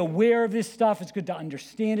good to be aware of this stuff. It's good to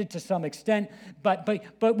understand it to some extent. But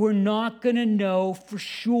we're not going to know for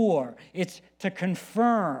sure. It's to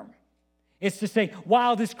confirm. It's to say,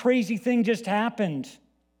 wow, this crazy thing just happened.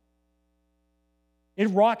 It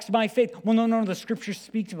rocks my faith. Well, no, the scripture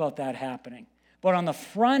speaks about that happening. But on the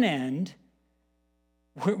front end,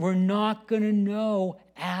 we're not going to know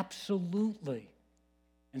absolutely.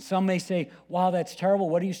 And some may say, wow, that's terrible.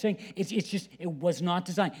 What are you saying? It's just, it was not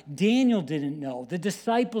designed. Daniel didn't know. The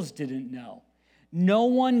disciples didn't know. No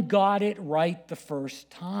one got it right the first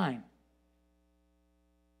time.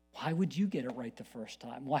 Why would you get it right the first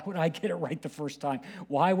time? Why would I get it right the first time?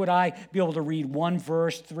 Why would I be able to read one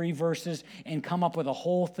verse, 3 verses, and come up with a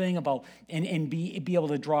whole thing about, and be able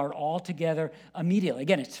to draw it all together immediately?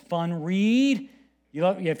 Again, it's fun read.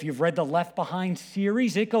 If you've read the Left Behind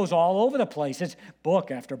series, it goes all over the place. It's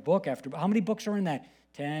book after book after book. How many books are in that?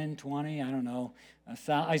 10, 20, I don't know.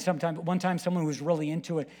 One time someone who was really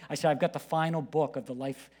into it, I said, I've got the final book of the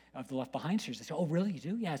Left Behind series. They said, oh, really, you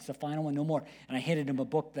do? Yeah, it's the final one, no more. And I handed him a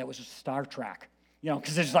book that was Star Trek,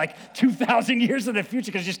 because there's like 2,000 years in the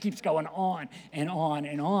future, because it just keeps going on and on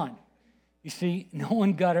and on. You see, no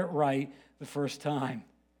one got it right the first time.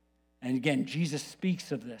 And again, Jesus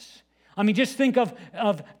speaks of this. I mean, just think of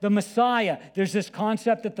the Messiah. There's this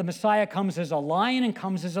concept that the Messiah comes as a lion and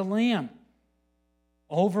comes as a lamb.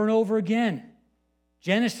 Over and over again.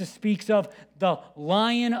 Genesis speaks of the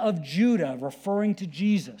Lion of Judah, referring to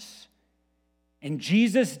Jesus. In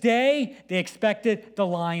Jesus' day, they expected the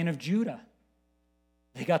Lion of Judah.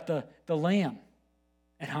 They got the lamb.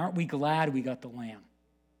 And aren't we glad we got the lamb?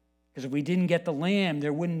 Because if we didn't get the lamb,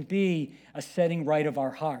 there wouldn't be a setting right of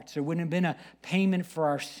our hearts. There wouldn't have been a payment for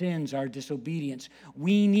our sins, our disobedience.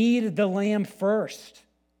 We needed the lamb first.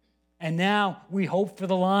 And now we hope for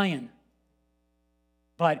the lion.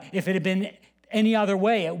 But if it had been any other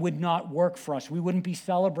way, it would not work for us. We wouldn't be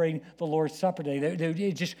celebrating the Lord's Supper Day.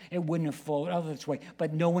 It wouldn't have flowed out this way.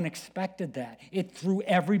 But no one expected that. It threw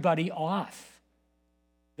everybody off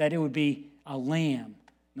that it would be a lamb,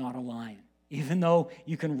 not a lion. Even though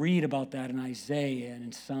you can read about that in Isaiah and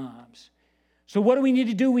in Psalms. So what do we need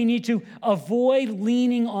to do? We need to avoid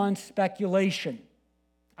leaning on speculation.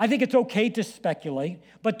 I think it's okay to speculate,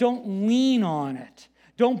 but don't lean on it.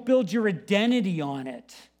 Don't build your identity on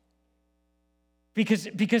it.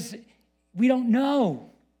 Because we don't know.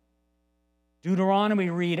 Deuteronomy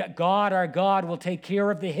read, God, our God, will take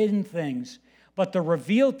care of the hidden things, but the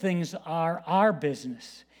revealed things are our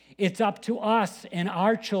business. It's up to us and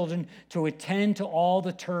our children to attend to all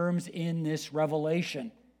the terms in this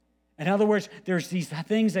revelation. In other words, there's these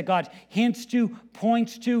things that God hints to,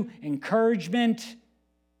 points to, encouragement,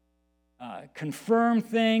 confirm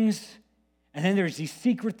things, and then there's these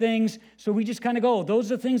secret things. So we just kind of go,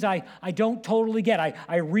 those are things I don't totally get.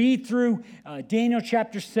 I read through Daniel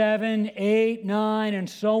chapter 7, 8, 9, and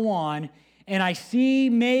so on, and I see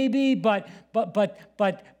maybe, but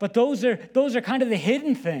those are kind of the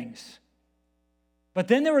hidden things. But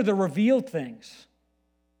then there are the revealed things.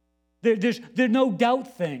 There's no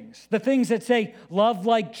doubt things. The things that say, love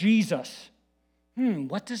like Jesus.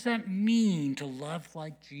 What does that mean to love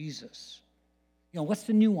like Jesus? What's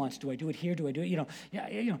the nuance? Do I do it here? Do I do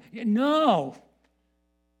it? No.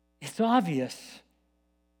 It's obvious.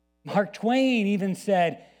 Mark Twain even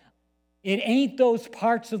said, it ain't those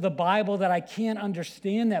parts of the Bible that I can't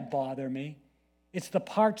understand that bother me. It's the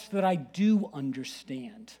parts that I do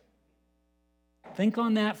understand. Think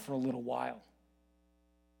on that for a little while.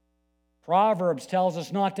 Proverbs tells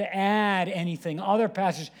us not to add anything. Other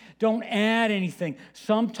passages don't add anything.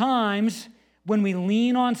 Sometimes when we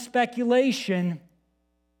lean on speculation,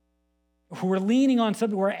 we're leaning on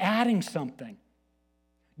something, we're adding something.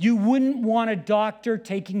 You wouldn't want a doctor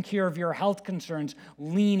taking care of your health concerns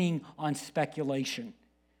leaning on speculation.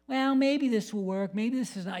 Well, maybe this will work. Maybe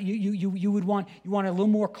this is not. You want a little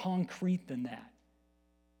more concrete than that.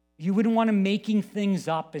 You wouldn't want him making things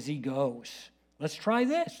up as he goes. Let's try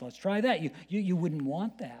this. Let's try that. You wouldn't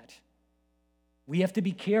want that. We have to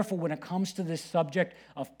be careful when it comes to this subject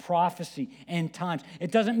of prophecy and times.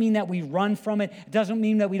 It doesn't mean that we run from it. It doesn't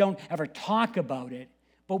mean that we don't ever talk about it.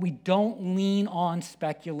 But we don't lean on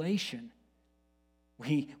speculation.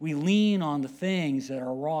 We lean on the things that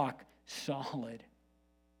are rock solid.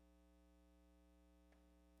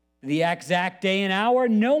 The exact day and hour,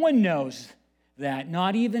 no one knows that.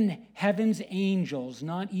 Not even heaven's angels,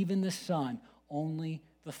 not even the Son. Only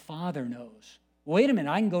the Father knows. Wait a minute,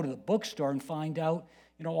 I can go to the bookstore and find out,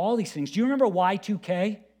 all these things. Do you remember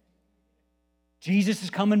Y2K? Jesus is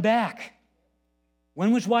coming back.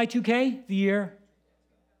 When was Y2K? The year?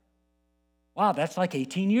 Wow, that's like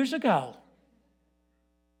 18 years ago.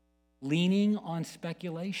 Leaning on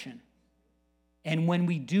speculation. And when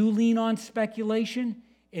we do lean on speculation,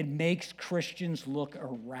 it makes Christians look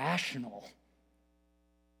irrational.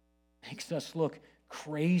 Makes us look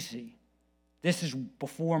crazy. This is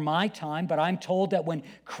before my time, but I'm told that when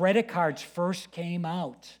credit cards first came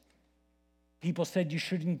out, people said you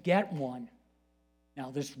shouldn't get one.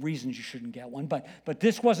 Now, there's reasons you shouldn't get one, but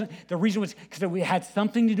this wasn't, the reason was because it had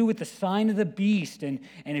something to do with the sign of the beast, and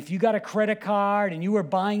if you got a credit card and you were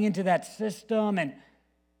buying into that system,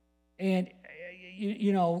 and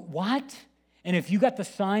what? And if you got the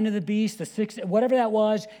sign of the beast, the 6, whatever that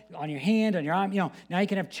was, on your hand, on your arm, now you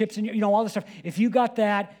can have chips in your, all this stuff. If you got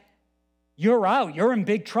that, you're out. You're in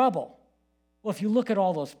big trouble. Well, if you look at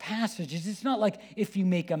all those passages, it's not like if you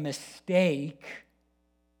make a mistake.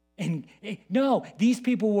 And no, these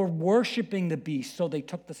people were worshiping the beast, so they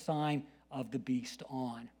took the sign of the beast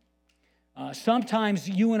on. Sometimes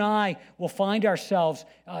you and I will find ourselves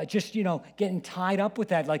just, getting tied up with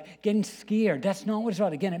that, like getting scared. That's not what it's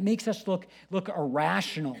about. Again, it makes us look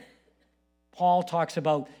irrational. Paul talks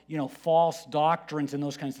about, false doctrines and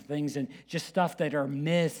those kinds of things, and just stuff that are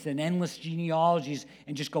myths and endless genealogies,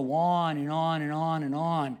 and just go on and on and on and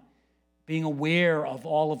on, being aware of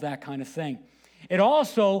all of that kind of thing. It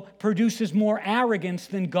also produces more arrogance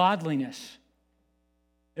than godliness.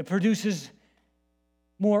 It produces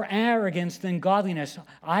more arrogance than godliness.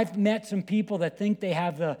 I've met some people that think they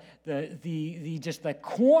have the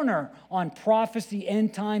corner on prophecy,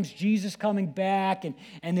 end times, Jesus coming back,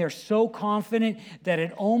 and they're so confident that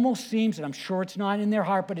it almost seems, and I'm sure it's not in their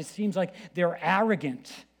heart, but it seems like they're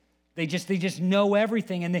arrogant They just know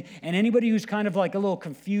everything. And anybody who's kind of like a little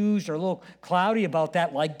confused or a little cloudy about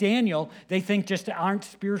that, like Daniel, they think just aren't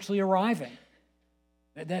spiritually arriving.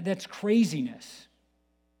 That's craziness.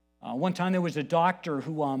 One time there was a doctor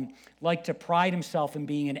who liked to pride himself in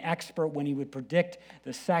being an expert when he would predict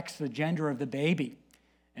the sex, the gender of the baby.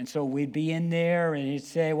 And so we'd be in there and he'd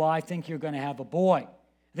say, well, I think you're going to have a boy.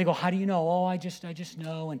 They go, how do you know? Oh, I just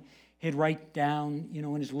know. And he'd write down,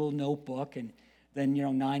 in his little notebook. And then,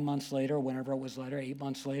 9 months later, whenever it was later, 8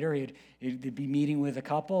 months later, he'd be meeting with a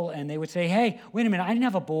couple, and they would say, hey, wait a minute, I didn't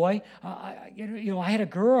have a boy. I had a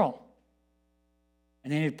girl.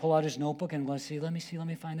 And then he'd pull out his notebook and let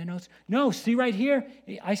me find the notes. No, see right here,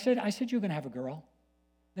 I said you're going to have a girl.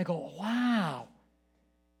 They go, wow.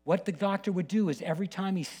 What the doctor would do is every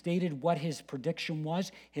time he stated what his prediction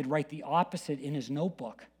was, he'd write the opposite in his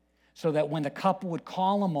notebook, so that when the couple would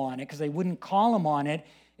call him on it, because they wouldn't call him on it,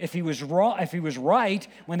 if he was right,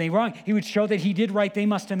 when they wrong, he would show that he did right. They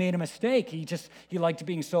must have made a mistake. He liked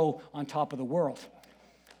being so on top of the world.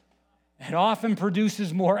 It often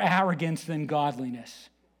produces more arrogance than godliness.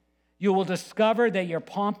 You will discover that your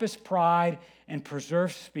pompous pride and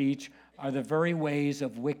preserved speech are the very ways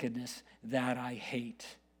of wickedness that I hate.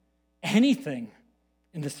 Anything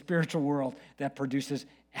in the spiritual world that produces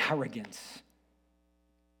arrogance,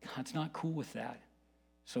 God's not cool with that.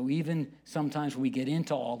 So even sometimes we get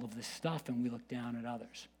into all of this stuff and we look down at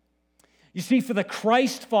others. You see, for the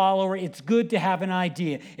Christ follower, it's good to have an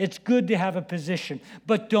idea. It's good to have a position,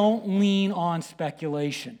 but don't lean on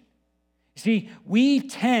speculation. You see, we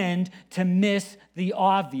tend to miss the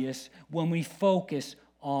obvious when we focus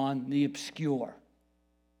on the obscure.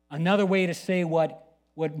 Another way to say what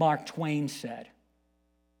Mark Twain said,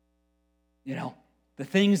 the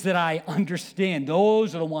things that I understand,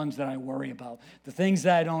 those are the ones that I worry about. The things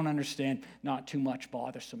that I don't understand, not too much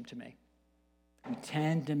bothersome to me. We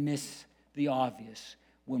tend to miss the obvious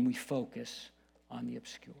when we focus on the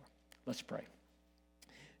obscure. Let's pray.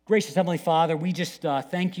 Gracious Heavenly Father, we just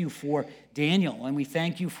thank you for Daniel, and we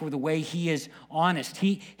thank you for the way he is honest.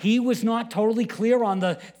 He was not totally clear on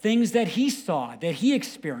the things that he saw, that he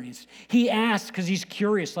experienced. He asked because he's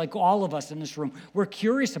curious, like all of us in this room. We're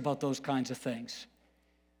curious about those kinds of things.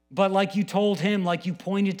 But like you told him, like you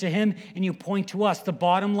pointed to him, and you point to us, the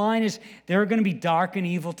bottom line is there are going to be dark and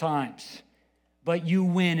evil times, but you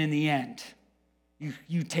win in the end.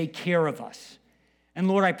 You take care of us. And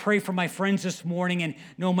Lord, I pray for my friends this morning, and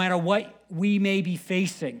no matter what we may be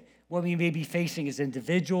facing as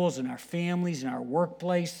individuals, in our families, in our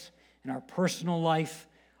workplace, in our personal life,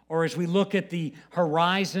 or as we look at the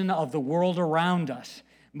horizon of the world around us,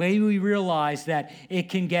 may we realize that it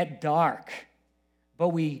can get dark, but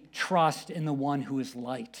we trust in the one who is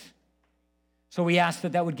light. So we ask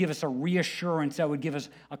that would give us a reassurance, that would give us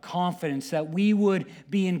a confidence, that we would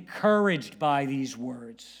be encouraged by these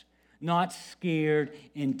words, not scared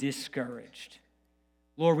and discouraged.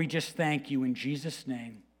 Lord, we just thank you in Jesus'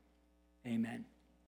 name. Amen.